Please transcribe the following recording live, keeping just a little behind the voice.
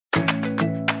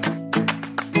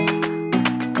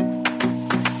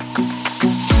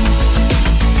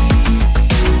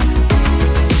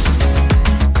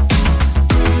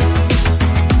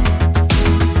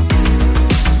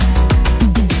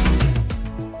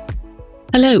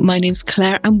Hello, my name's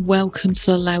Claire and welcome to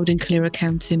the Loud and Clear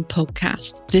Accounting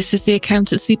podcast. This is the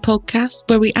accountancy podcast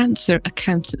where we answer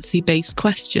accountancy-based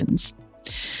questions.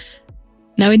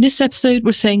 Now, in this episode,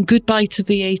 we're saying goodbye to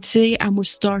VAT and we're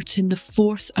starting the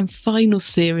fourth and final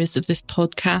series of this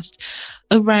podcast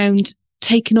around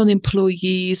taking on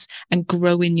employees and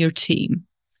growing your team.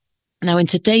 Now, in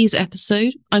today's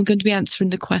episode, I'm going to be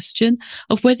answering the question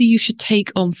of whether you should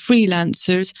take on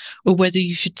freelancers or whether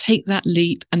you should take that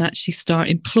leap and actually start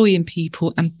employing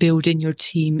people and building your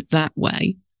team that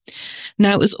way.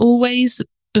 Now, as always,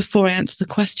 before I answer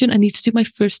the question, I need to do my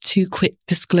first two quick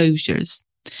disclosures.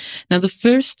 Now, the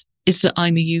first is that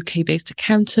I'm a UK-based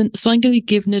accountant, so I'm going to be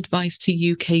giving advice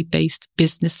to UK-based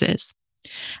businesses.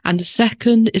 And the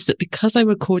second is that because I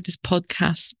record this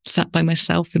podcast sat by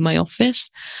myself in my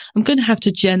office, I'm going to have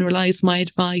to generalize my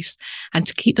advice, and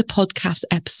to keep the podcast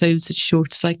episodes as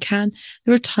short as I can,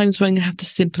 there are times where I'm going to have to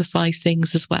simplify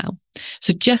things as well.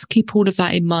 So just keep all of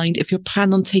that in mind if you're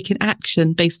planning on taking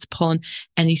action based upon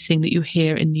anything that you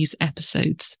hear in these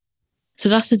episodes. So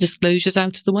that's the disclosures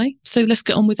out of the way. So let's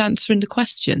get on with answering the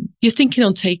question. You're thinking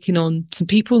on taking on some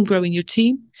people and growing your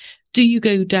team. Do you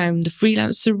go down the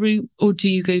freelancer route or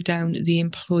do you go down the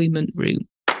employment route?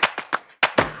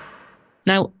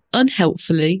 Now,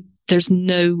 unhelpfully, there's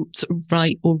no sort of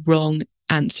right or wrong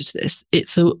answer to this.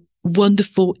 It's a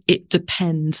wonderful, it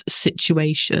depends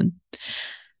situation.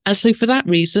 And so for that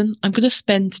reason, I'm going to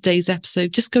spend today's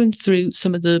episode just going through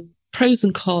some of the pros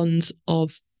and cons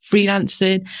of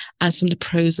freelancing and some of the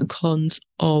pros and cons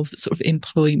of sort of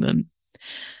employment.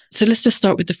 So let's just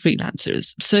start with the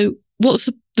freelancers. So what's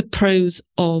the pros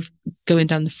of going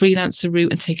down the freelancer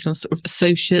route and taking on sort of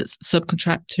associates,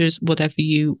 subcontractors, whatever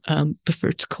you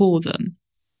prefer to call them?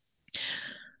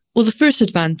 Well, the first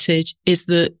advantage is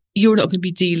that you're not going to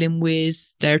be dealing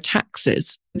with their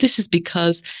taxes. This is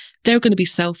because they're going to be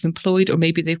self-employed, or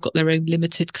maybe they've got their own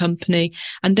limited company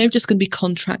and they're just going to be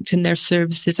contracting their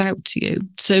services out to you.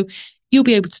 So you'll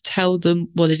be able to tell them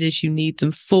what it is you need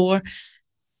them for.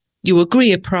 You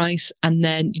agree a price, and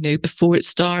then, before it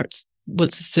starts,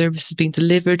 once the service has been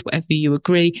delivered, whatever you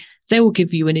agree, they will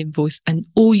give you an invoice and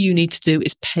all you need to do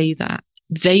is pay that.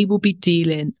 They will be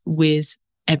dealing with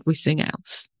everything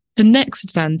else. The next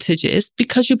advantage is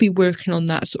because you'll be working on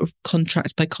that sort of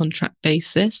contract by contract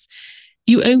basis,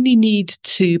 you only need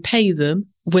to pay them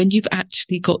when you've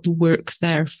actually got the work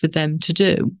there for them to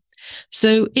do.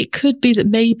 So it could be that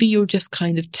maybe you're just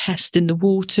kind of testing the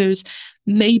waters.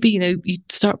 Maybe, you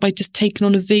start by just taking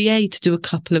on a VA to do a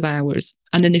couple of hours.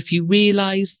 And then if you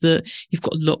realize that you've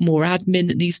got a lot more admin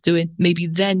that needs doing, maybe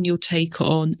then you'll take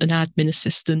on an admin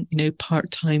assistant,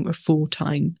 part-time or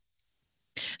full-time.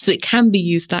 So it can be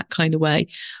used that kind of way.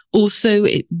 Also,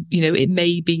 it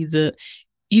may be that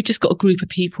you've just got a group of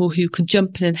people who can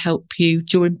jump in and help you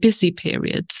during busy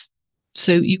periods.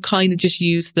 So you kind of just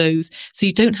use those. So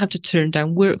you don't have to turn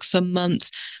down work some months,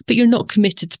 but you're not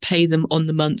committed to pay them on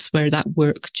the months where that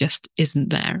work just isn't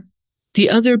there. The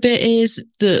other bit is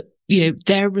that,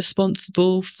 they're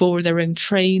responsible for their own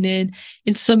training.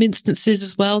 In some instances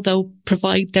as well, they'll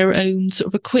provide their own sort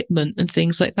of equipment and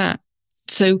things like that.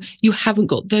 So you haven't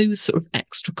got those sort of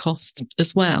extra costs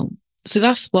as well. So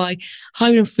that's why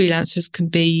hiring freelancers can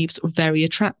be sort of very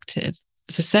attractive.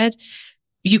 As I said,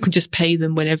 you can just pay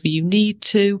them whenever you need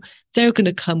to. They're going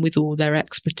to come with all their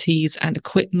expertise and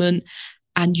equipment,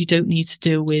 and you don't need to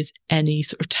deal with any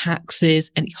sort of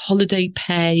taxes, any holiday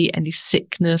pay, any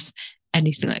sickness,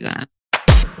 anything like that.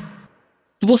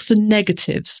 But what's the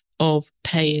negatives of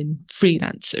paying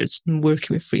freelancers and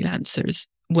working with freelancers?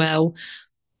 Well,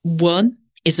 one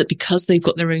is that because they've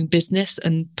got their own business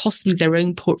and possibly their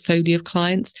own portfolio of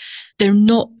clients, they're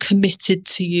not committed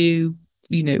to you,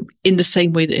 in the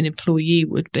same way that an employee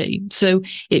would be. So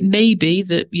it may be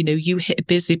that, you hit a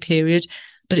busy period,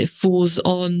 but it falls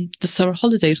on the summer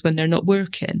holidays when they're not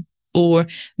working. Or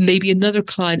maybe another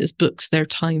client has booked their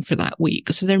time for that week,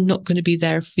 so they're not going to be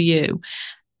there for you.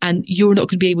 And you're not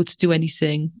going to be able to do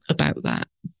anything about that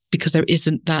because there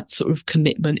isn't that sort of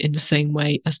commitment in the same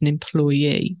way as an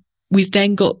employee. We've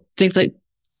then got things like,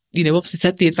 obviously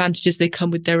said the advantages, they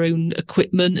come with their own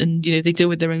equipment and, they deal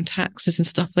with their own taxes and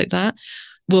stuff like that.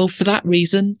 Well, for that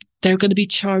reason, they're going to be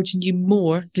charging you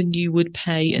more than you would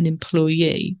pay an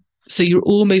employee. So you're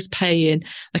almost paying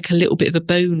like a little bit of a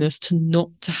bonus to not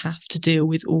to have to deal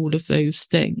with all of those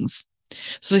things.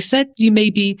 So as I said, you may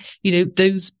be,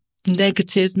 those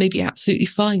negatives may be absolutely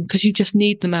fine because you just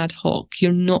need them ad hoc.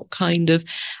 You're not kind of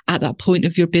at that point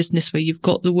of your business where you've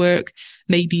got the work.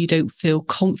 Maybe you don't feel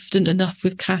confident enough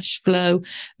with cash flow.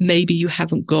 Maybe you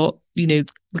haven't got, the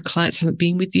clients haven't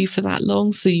been with you for that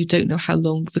long. So you don't know how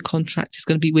long the contract is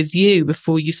going to be with you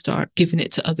before you start giving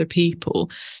it to other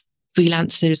people.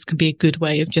 Freelancers can be a good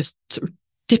way of just sort of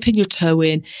dipping your toe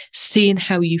in, seeing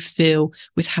how you feel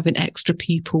with having extra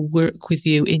people work with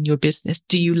you in your business.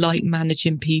 Do you like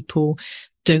managing people?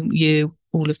 Don't you?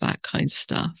 All of that kind of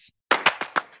stuff.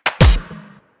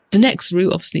 The next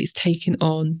route, obviously, is taking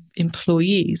on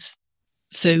employees.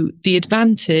 So the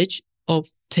advantage of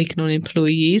taking on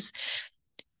employees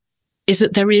is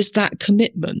that there is that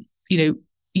commitment.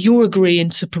 You're agreeing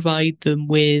to provide them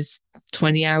with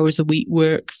 20 hours a week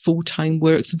work, full-time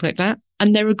work, something like that.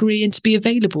 And they're agreeing to be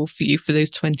available for you for those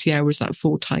 20 hours, that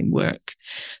full-time work.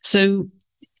 So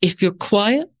if you're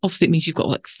quiet, obviously it means you've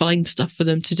got to find stuff for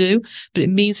them to do. But it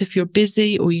means if you're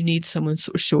busy or you need someone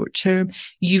sort of short term,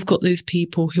 you've got those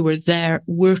people who are there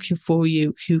working for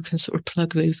you who can sort of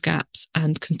plug those gaps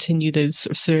and continue those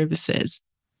sort of services.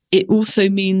 It also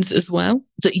means as well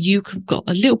that you've got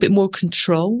a little bit more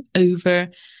control over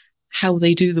how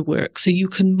they do the work. So you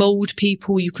can mold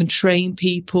people, you can train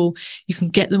people, you can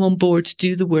get them on board to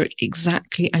do the work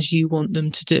exactly as you want them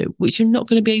to do, which you're not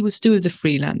going to be able to do with a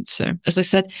freelancer. As I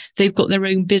said, they've got their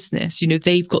own business,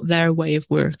 they've got their way of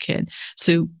working.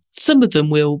 So some of them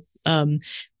will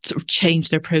sort of change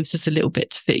their process a little bit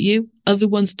to fit you. Other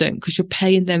ones don't, because you're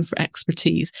paying them for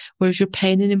expertise, whereas you're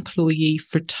paying an employee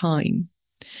for time.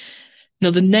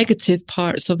 Now, the negative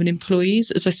parts of an employee,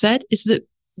 as I said, is that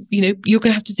you're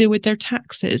going to have to deal with their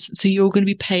taxes. So you're going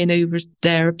to be paying over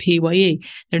their PYE,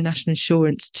 their national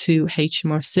insurance, to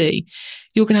HMRC.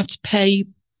 You're going to have to pay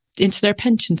into their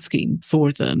pension scheme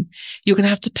for them. You're going to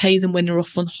have to pay them when they're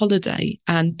off on holiday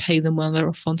and pay them while they're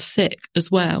off on sick as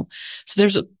well. So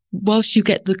whilst you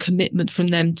get the commitment from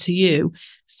them to you,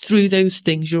 through those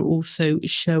things, you're also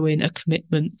showing a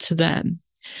commitment to them.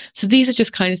 So these are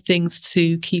just kind of things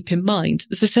to keep in mind.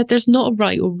 As I said, there's not a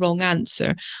right or wrong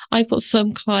answer. I've got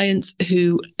some clients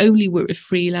who only work with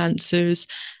freelancers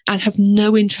and have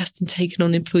no interest in taking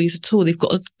on employees at all. They've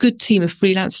got a good team of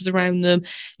freelancers around them.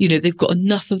 They've got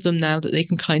enough of them now that they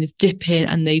can kind of dip in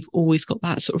and they've always got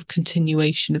that sort of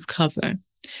continuation of cover.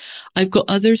 I've got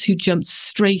others who jump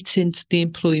straight into the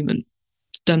employment,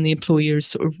 done the employer's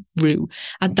sort of route,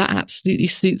 and that absolutely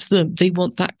suits them. They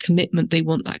want that commitment. They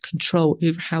want that control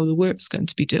over how the work's going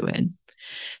to be doing.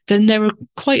 Then there are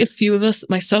quite a few of us,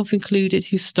 myself included,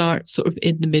 who start sort of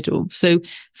in the middle. So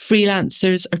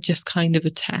freelancers are just kind of a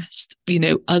test.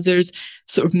 Others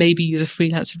sort of maybe use a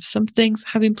freelancer for some things,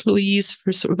 have employees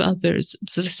for sort of others.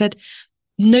 So as I said,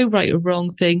 no right or wrong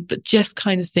thing, but just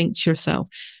kind of think to yourself,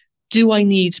 do I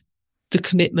need the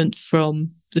commitment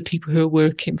from the people who are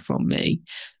working from me?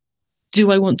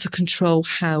 Do I want to control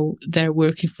how they're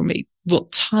working for me?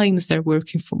 What times they're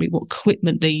working for me? What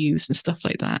equipment they use and stuff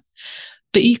like that?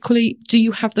 But equally, do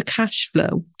you have the cash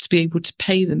flow to be able to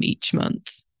pay them each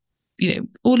month?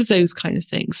 All of those kind of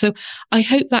things. So I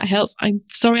hope that helps. I'm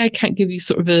sorry I can't give you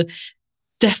sort of a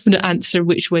definite answer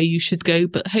which way you should go,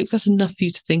 but I hope that's enough for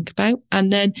you to think about.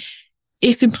 And then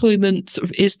if employment sort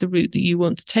of is the route that you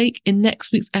want to take, in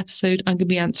next week's episode, I'm going to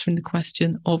be answering the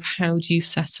question of how do you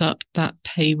set up that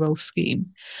payroll scheme.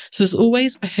 So as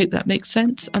always, I hope that makes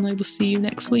sense, and I will see you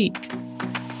next week.